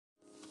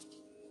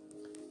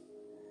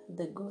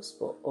The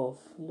Gospel of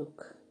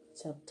Luke,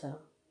 chapter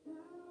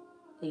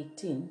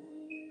 18,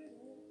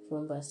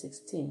 from verse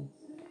 16.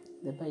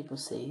 The Bible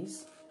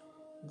says,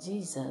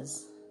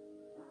 Jesus,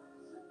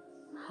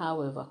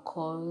 however,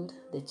 called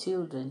the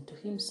children to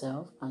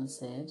himself and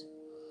said,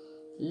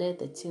 "Let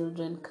the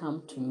children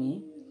come to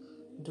me.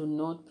 Do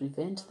not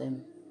prevent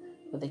them,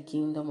 for the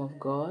kingdom of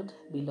God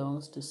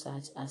belongs to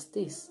such as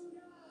this.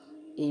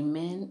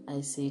 Amen,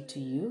 I say to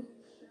you,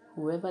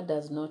 whoever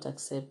does not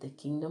accept the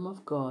kingdom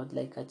of God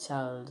like a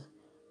child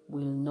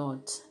will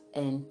not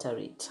enter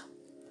it."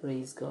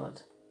 Praise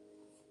God.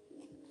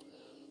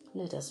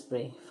 Let us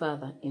pray.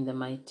 Father, in the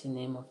mighty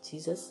name of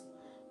Jesus,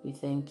 we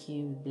thank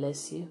you, we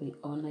bless you, we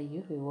honor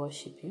you, we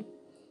worship you,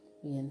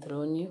 we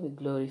enthrone you, we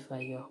glorify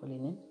your holy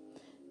name.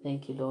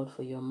 Thank you, Lord,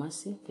 for your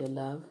mercy, your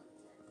love.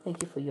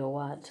 Thank you for your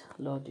word.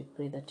 Lord, we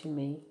pray that you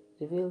may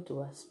reveal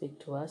to us, speak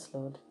to us,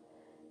 Lord.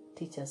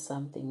 Teach us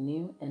something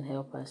new and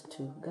help us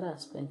to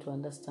grasp and to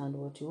understand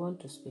what you want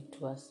to speak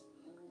to us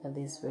at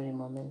these very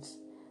moments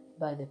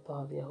by the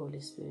power of your Holy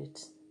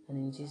Spirit. And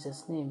in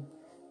Jesus' name,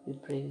 we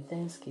pray with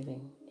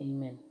thanksgiving.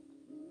 Amen.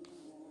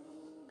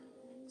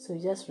 So we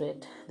just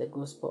read the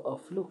Gospel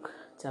of Luke,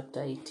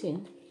 chapter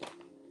 18,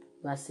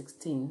 verse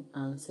 16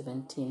 and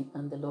 17.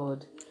 And the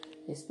Lord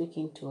is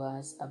speaking to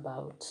us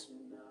about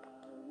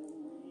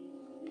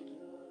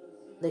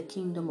the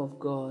kingdom of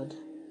God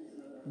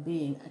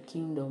being a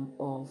kingdom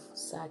of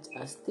such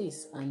as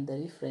this, and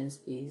the reference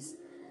is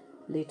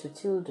little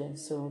children.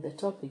 So the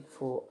topic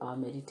for our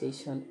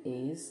meditation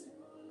is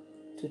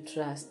to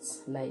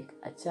trust like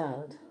a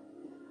child.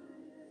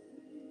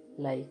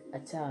 Like a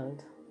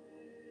child.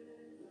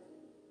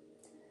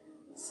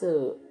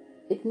 So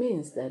it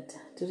means that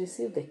to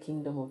receive the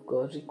kingdom of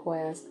God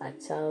requires a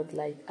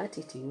childlike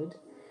attitude,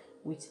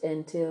 which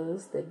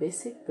entails the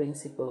basic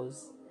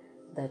principles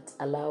that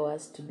allow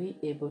us to be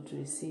able to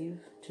receive,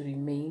 to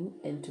remain,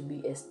 and to be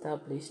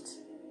established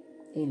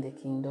in the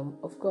kingdom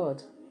of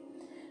God.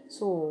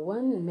 So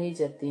one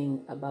major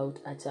thing about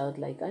a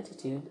childlike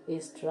attitude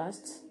is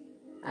trust,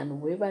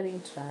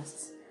 unwavering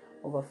trust,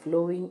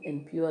 overflowing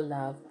and pure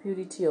love,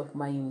 purity of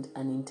mind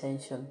and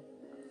intention.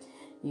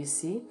 You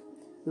see,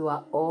 we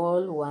were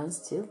all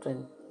once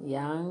children,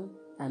 young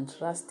and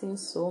trusting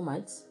so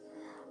much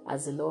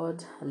as the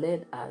Lord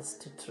led us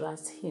to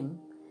trust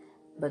Him.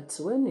 But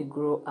when we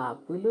grow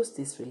up, we lose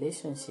this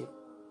relationship.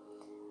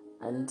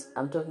 And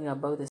I'm talking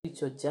about the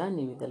spiritual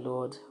journey with the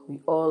Lord. We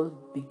all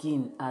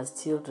begin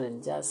as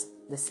children, just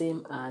the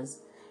same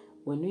as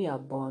when we are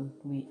born,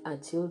 we are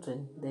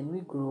children. Then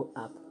we grow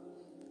up.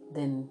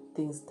 Then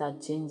things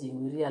start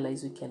changing. We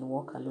realize we can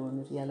walk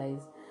alone. We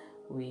realize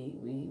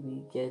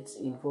we get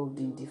involved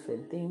in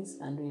different things,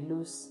 and we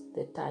lose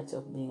the touch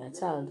of being a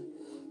child.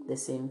 The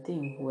same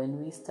thing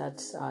when we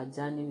start our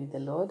journey with the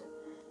Lord,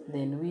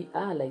 then we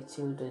are like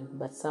children,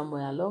 but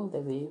somewhere along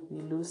the way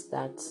we lose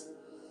that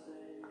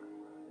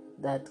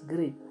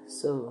grip.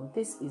 So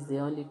this is the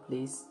only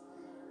place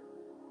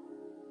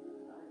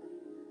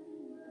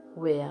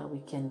where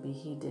we can be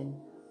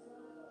hidden.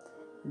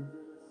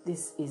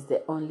 This is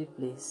the only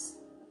place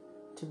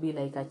to be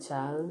like a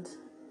child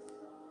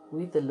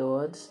with the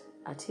Lord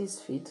at His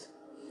feet.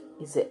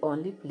 Is the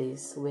only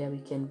place where we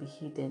can be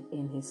hidden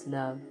in His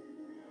love,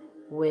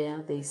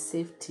 where there is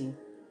safety,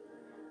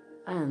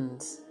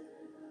 and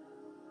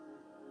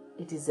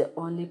it is the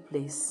only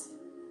place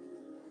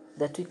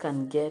that we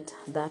can get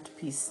that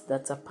peace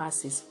that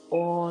surpasses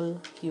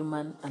all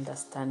human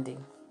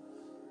understanding.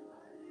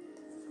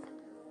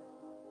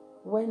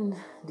 When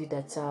did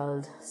a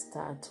child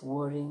start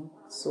worrying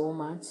so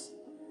much?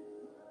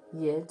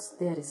 Yet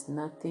there is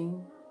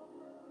nothing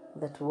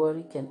that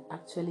worry can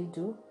actually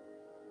do.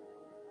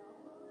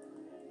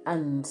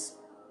 And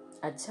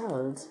a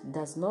child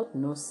does not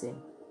know sin.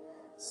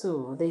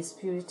 So there is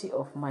purity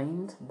of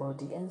mind,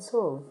 body, and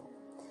soul.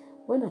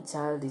 When a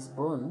child is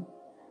born,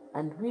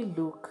 and we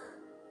look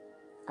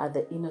at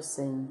the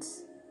innocent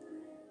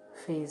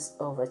face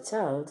of a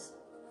child,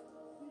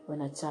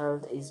 when a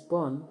child is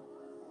born,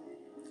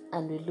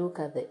 and we look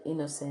at the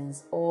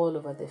innocence all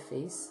over the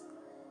face,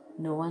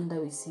 no wonder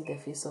we see the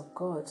face of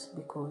God,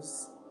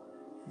 because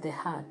the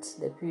heart,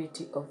 the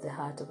purity of the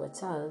heart of a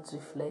child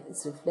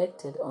is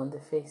reflected on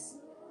the face.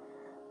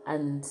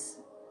 And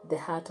the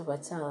heart of a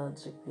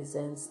child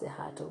represents the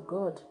heart of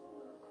God.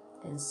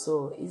 And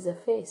so is the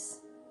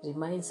face,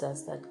 reminds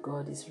us that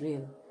God is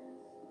real.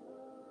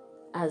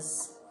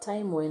 As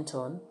time went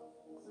on,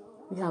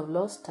 we have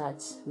lost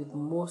touch with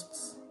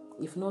most,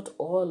 if not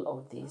all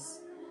of this.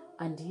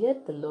 And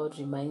yet the Lord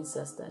reminds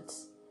us that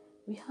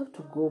we have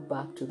to go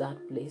back to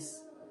that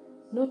place,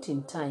 not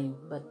in time,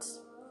 but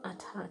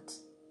at heart.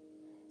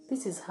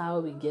 This is how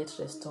we get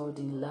restored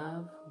in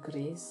love,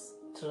 grace,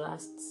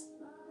 trust,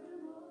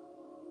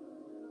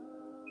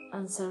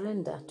 and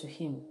surrender to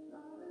Him.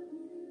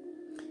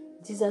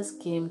 Jesus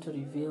came to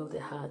reveal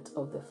the heart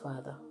of the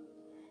Father,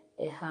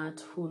 a heart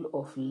full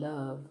of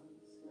love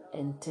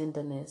and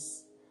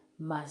tenderness,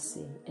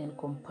 mercy and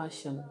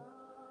compassion.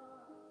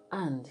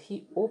 And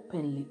He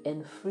openly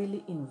and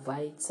freely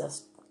invites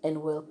us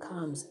and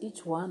welcomes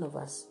each one of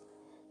us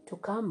to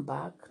come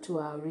back to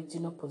our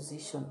original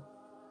position,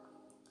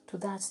 to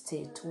that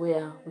state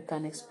where we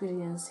can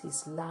experience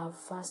His love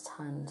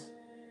firsthand,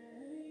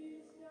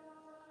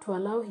 to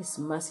allow His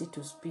mercy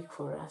to speak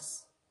for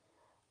us.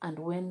 And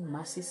when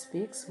mercy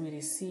speaks, we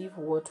receive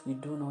what we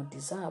do not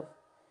deserve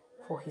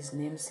for His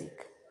name's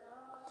sake.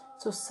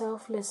 So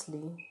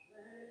selflessly,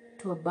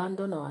 to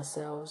abandon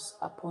ourselves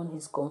upon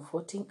His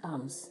comforting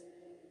arms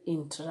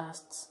in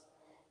trust,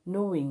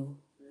 knowing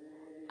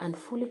and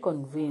fully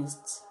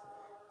convinced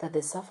that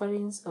the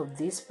sufferings of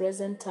this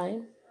present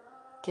time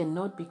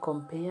cannot be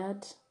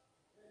compared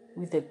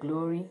with the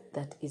glory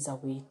that is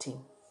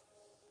awaiting.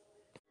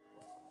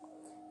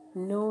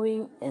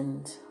 Knowing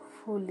and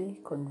fully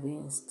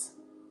convinced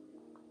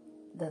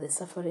that the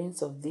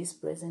sufferings of this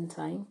present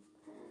time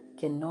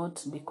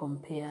cannot be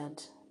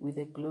compared with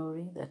the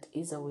glory that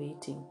is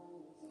awaiting.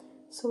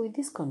 So with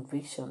this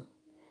conviction,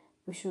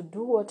 we should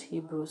do what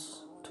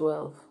Hebrews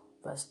 12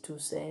 verse 2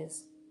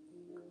 says,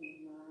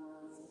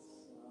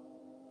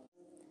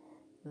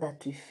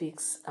 that we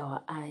fix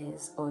our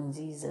eyes on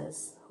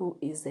Jesus, who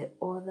is the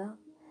author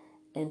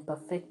and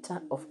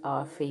perfecter of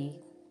our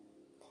faith.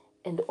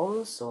 And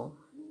also,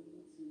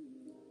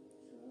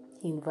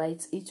 He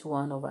invites each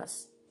one of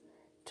us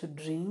to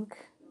drink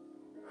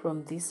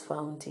from this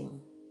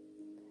fountain,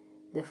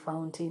 the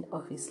fountain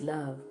of His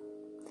love,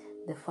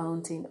 the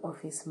fountain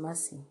of His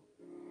mercy,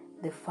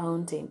 the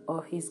fountain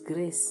of His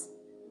grace.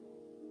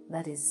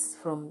 That is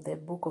from the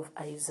book of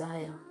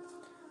Isaiah,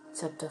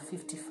 chapter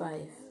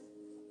 55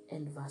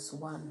 and verse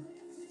 1.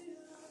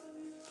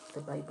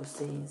 The Bible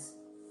says,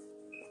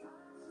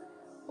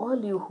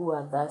 "All you who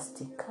are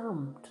thirsty,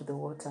 come to the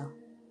water.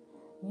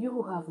 You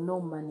who have no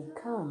money,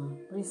 come,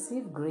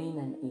 receive grain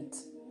and eat.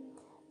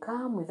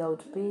 Come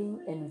without paying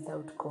and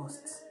without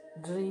cost.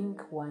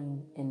 Drink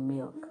wine and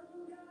milk."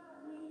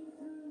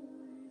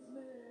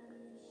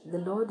 The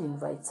Lord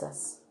invites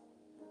us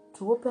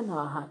to open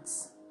our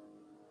hearts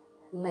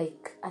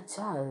like a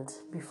child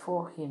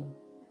before Him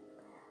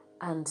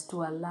and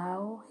to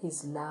allow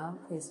His love,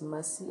 His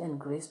mercy and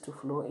grace to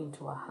flow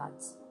into our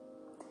hearts.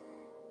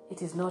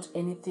 It is not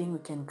anything we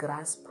can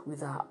grasp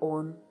with our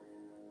own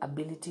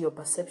ability or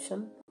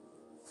perception.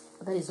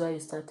 That is why we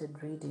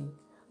started reading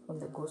from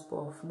the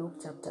Gospel of Luke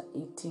chapter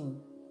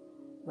 18,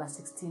 verse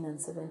 16 and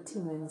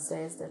 17, when it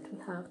says that we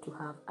have to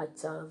have a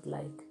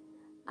childlike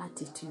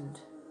attitude,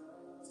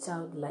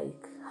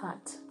 childlike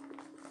heart.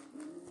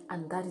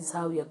 And that is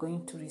how we are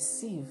going to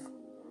receive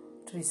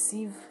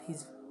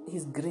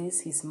His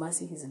grace, His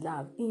mercy, His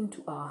love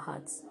into our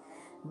hearts.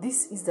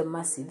 This is the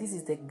mercy, this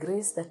is the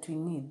grace that we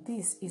need,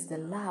 this is the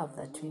love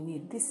that we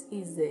need, this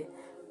is the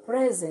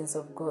presence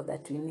of God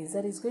that we need,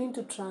 that is going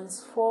to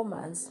transform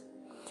us,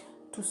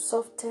 to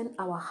soften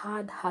our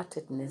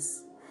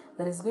hard-heartedness,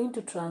 that is going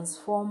to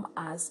transform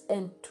us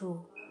and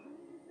to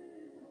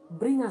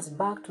bring us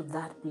back to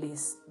that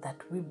place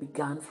that we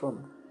began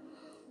from.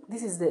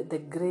 This is the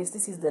grace,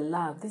 this is the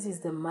love, this is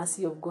the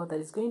mercy of God that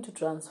is going to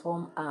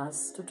transform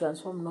us, to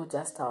transform not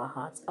just our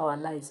hearts, our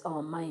lives,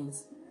 our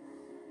minds,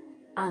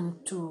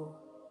 and to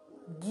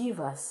give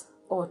us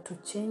or to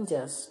change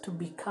us to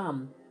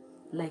become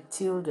like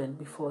children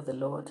before the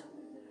Lord,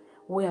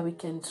 where we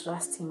can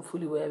trust Him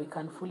fully, where we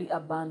can fully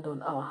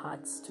abandon our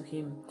hearts to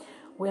Him,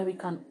 where we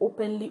can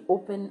openly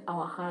open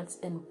our hearts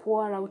and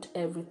pour out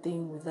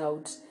everything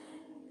without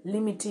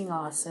limiting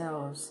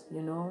ourselves,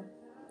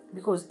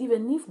 because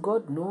even if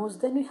God knows,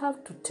 then we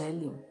have to tell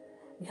Him.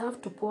 We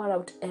have to pour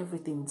out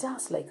everything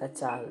just like a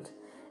child.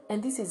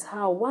 And this is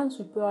how, once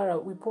we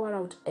pour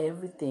out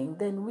everything,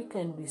 then we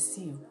can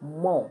receive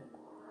more.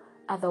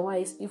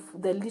 Otherwise, if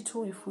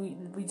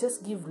we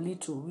just give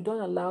little, we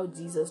don't allow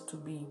Jesus to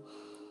be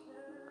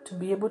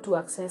able to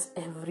access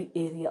every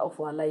area of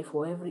our life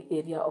or every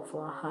area of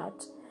our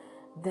heart,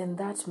 then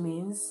that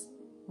means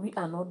we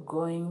are not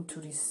going to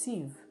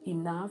receive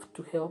enough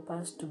to help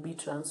us to be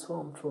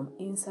transformed from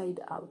inside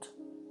out.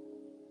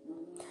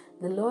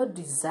 The Lord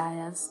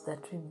desires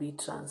that we be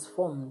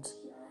transformed,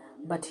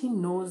 but He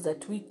knows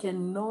that we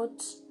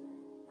cannot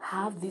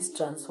have this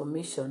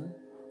transformation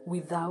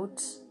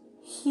without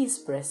His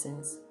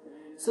presence.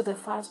 So the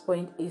first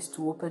point is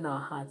to open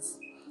our hearts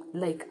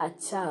like a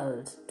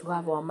child, to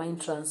have our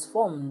mind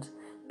transformed,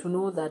 to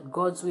know that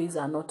God's ways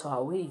are not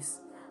our ways,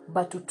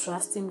 but to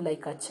trust Him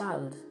like a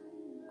child.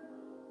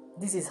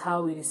 This is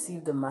how we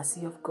receive the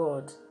mercy of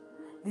God.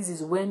 This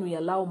is when we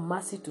allow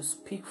mercy to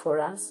speak for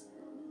us.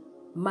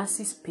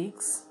 Mercy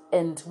speaks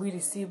and we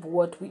receive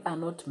what we are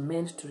not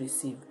meant to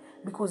receive,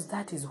 because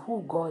that is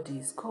who God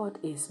is. God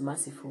is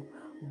merciful.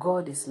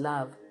 God is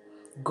love.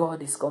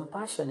 God is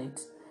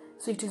compassionate.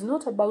 So it is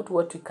not about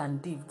what we can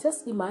give.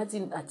 Just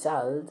imagine a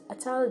child. A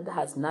child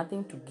has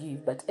nothing to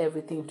give but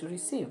everything to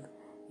receive,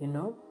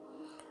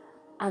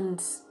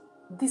 And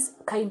this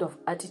kind of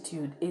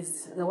attitude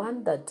is the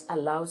one that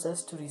allows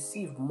us to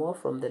receive more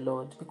from the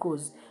Lord,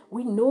 because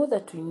we know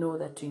that we know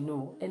that we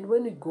know. And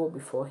when we go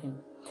before Him,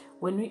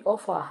 when we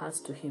offer our hearts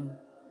to Him,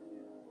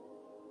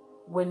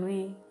 when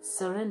we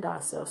surrender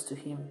ourselves to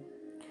Him,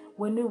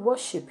 when we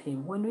worship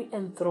Him, when we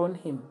enthrone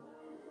Him,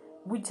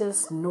 we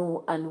just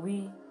know and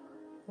we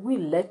we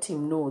let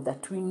him know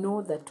that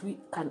we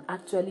can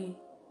actually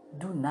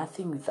do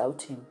nothing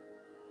without him,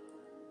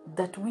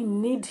 that we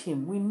need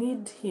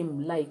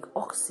him like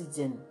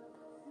oxygen.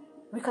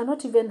 We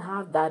cannot even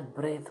have that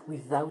breath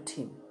without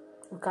him.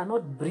 We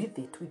cannot breathe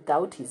it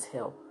without his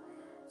help.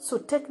 So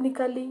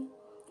technically,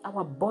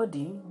 our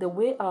body, the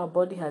way our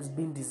body has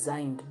been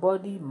designed,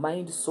 body,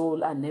 mind,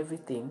 soul, and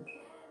everything,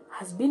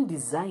 has been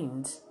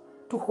designed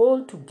to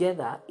hold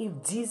together if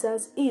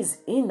Jesus is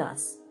in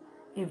us,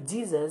 if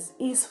Jesus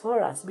is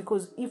for us.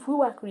 Because if we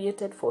were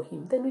created for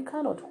him, then we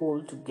cannot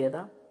hold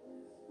together.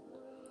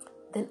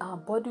 Then our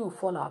body will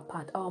fall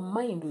apart, our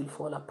mind will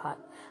fall apart,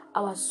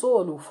 our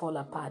soul will fall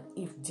apart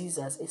if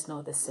Jesus is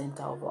not the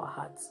center of our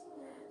hearts.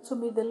 So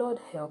may the Lord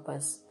help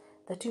us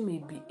that you may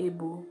be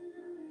able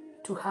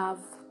to have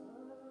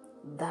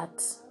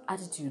that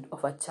attitude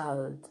of a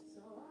child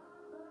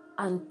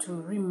and to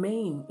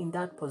remain in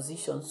that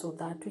position so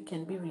that we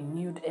can be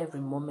renewed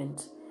every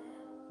moment.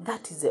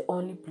 That is the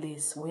only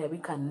place where we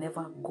can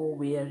never go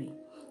weary,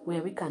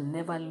 where we can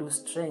never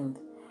lose strength,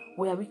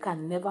 where we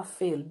can never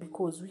fail,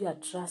 because we are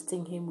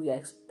trusting him, we are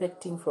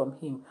expecting from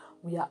him,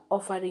 we are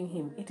offering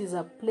him. It is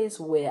a place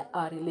where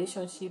our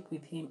relationship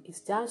with him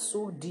is just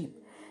so deep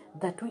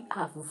that we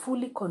are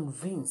fully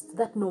convinced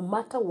that no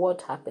matter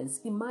what happens,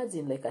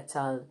 imagine like a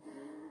child,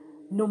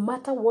 no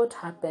matter what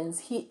happens,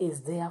 he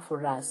is there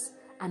for us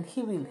and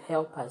he will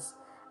help us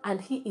and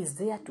he is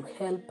there to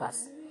help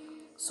us.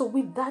 So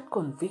with that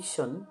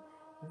conviction,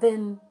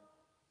 then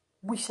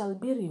we shall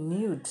be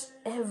renewed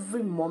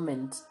every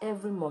moment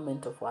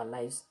of our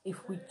lives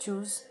if we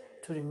choose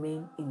to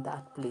remain in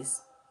that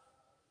place.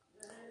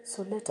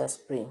 So let us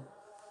pray.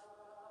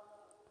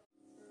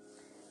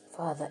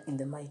 Father, in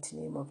the mighty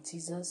name of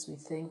Jesus, we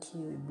thank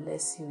you, we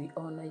bless you, we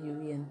honor you,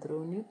 we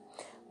enthrone you,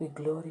 we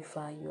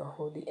glorify your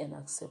holy and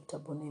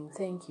acceptable name.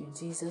 Thank you,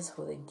 Jesus,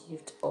 for the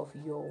gift of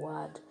your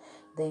word.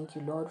 Thank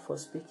you, Lord, for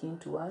speaking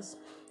to us.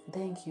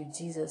 Thank you,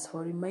 Jesus,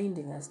 for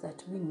reminding us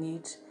that we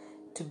need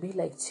to be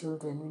like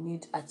children. We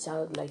need a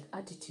childlike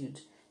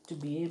attitude to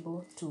be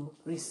able to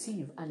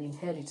receive and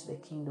inherit the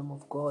kingdom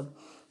of God.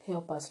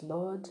 Help us,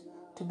 Lord,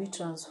 to be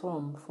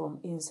transformed from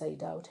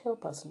inside out.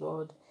 Help us,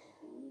 Lord,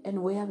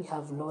 and where we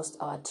have lost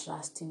our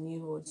trust in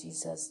you, O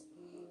Jesus,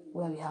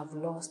 where we have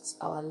lost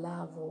our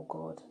love, O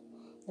God,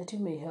 that you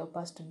may help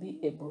us to be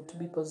able to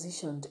be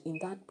positioned in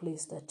that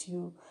place that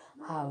you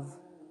have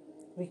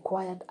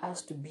required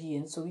us to be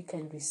in, so we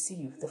can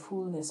receive the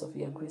fullness of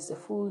your grace, the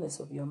fullness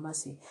of your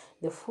mercy,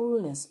 the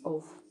fullness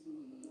of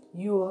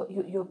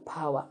your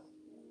power,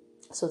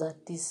 so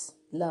that this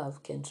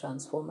love can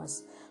transform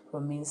us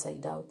from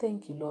inside out.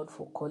 Thank you, Lord,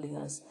 for calling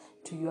us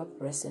to your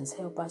presence.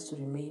 Help us to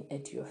remain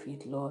at your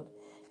feet, Lord.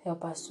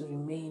 Help us to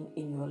remain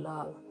in your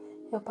love.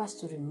 Help us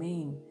to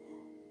remain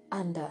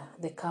under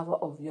the cover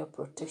of your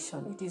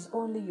protection. It is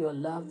only your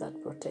love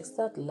that protects,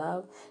 that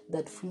love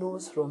that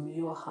flows from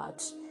your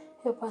heart.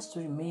 Help us to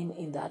remain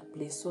in that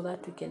place so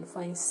that we can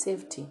find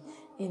safety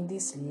in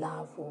this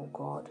love, oh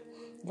God.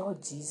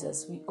 Lord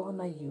Jesus, we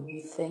honor you,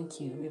 we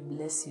thank you, we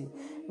bless you,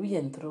 we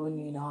enthrone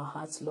you in our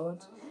hearts,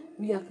 Lord.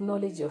 We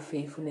acknowledge your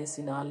faithfulness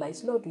in our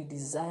lives. Lord, we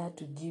desire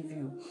to give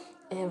you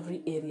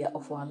every area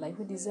of our life.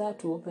 We desire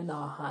to open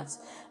our hearts,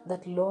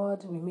 that,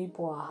 Lord, we may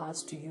pour our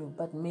hearts to you,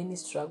 but many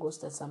struggles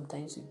that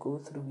sometimes we go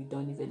through, we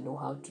don't even know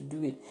how to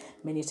do it.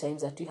 Many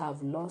times that we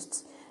have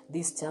lost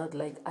this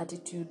childlike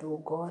attitude,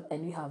 oh God,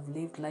 and we have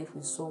lived life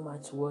with so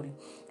much worry.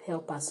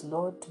 Help us,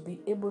 Lord, to be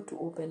able to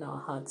open our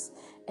hearts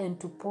and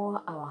to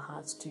pour our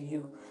hearts to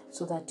you,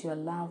 so that your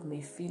love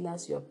may fill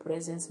us, your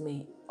presence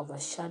may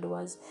overshadow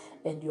us,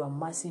 and your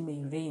mercy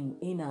may reign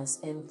in us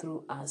and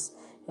through us.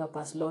 Help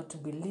us, Lord, to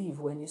believe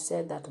when you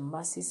said that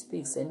mercy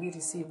speaks and we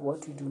receive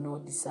what we do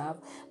not deserve,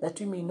 that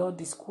we may not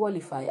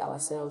disqualify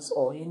ourselves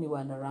or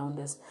anyone around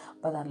us,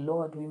 but that,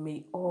 Lord, we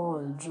may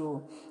all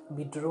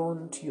be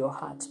drawn to your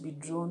heart, be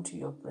drawn to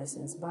your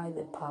presence by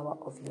the power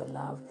of your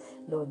love.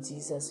 Lord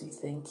Jesus, we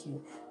thank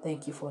you.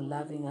 Thank you for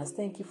loving us.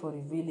 Thank you for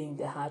revealing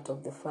the heart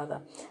of the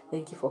Father.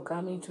 Thank you for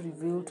coming to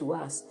reveal to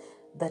us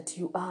that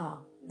you are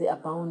the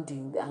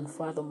abounding, the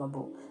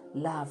unfathomable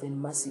love and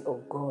mercy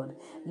of God.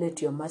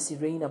 Let your mercy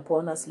reign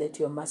upon us. Let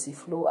your mercy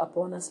flow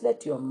upon us.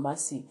 Let your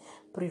mercy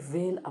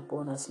prevail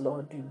upon us,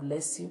 Lord. We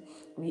bless you.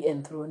 We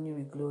enthrone you.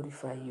 We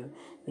glorify you.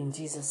 In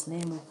Jesus'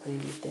 name we pray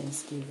with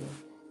thanksgiving.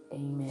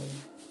 Amen.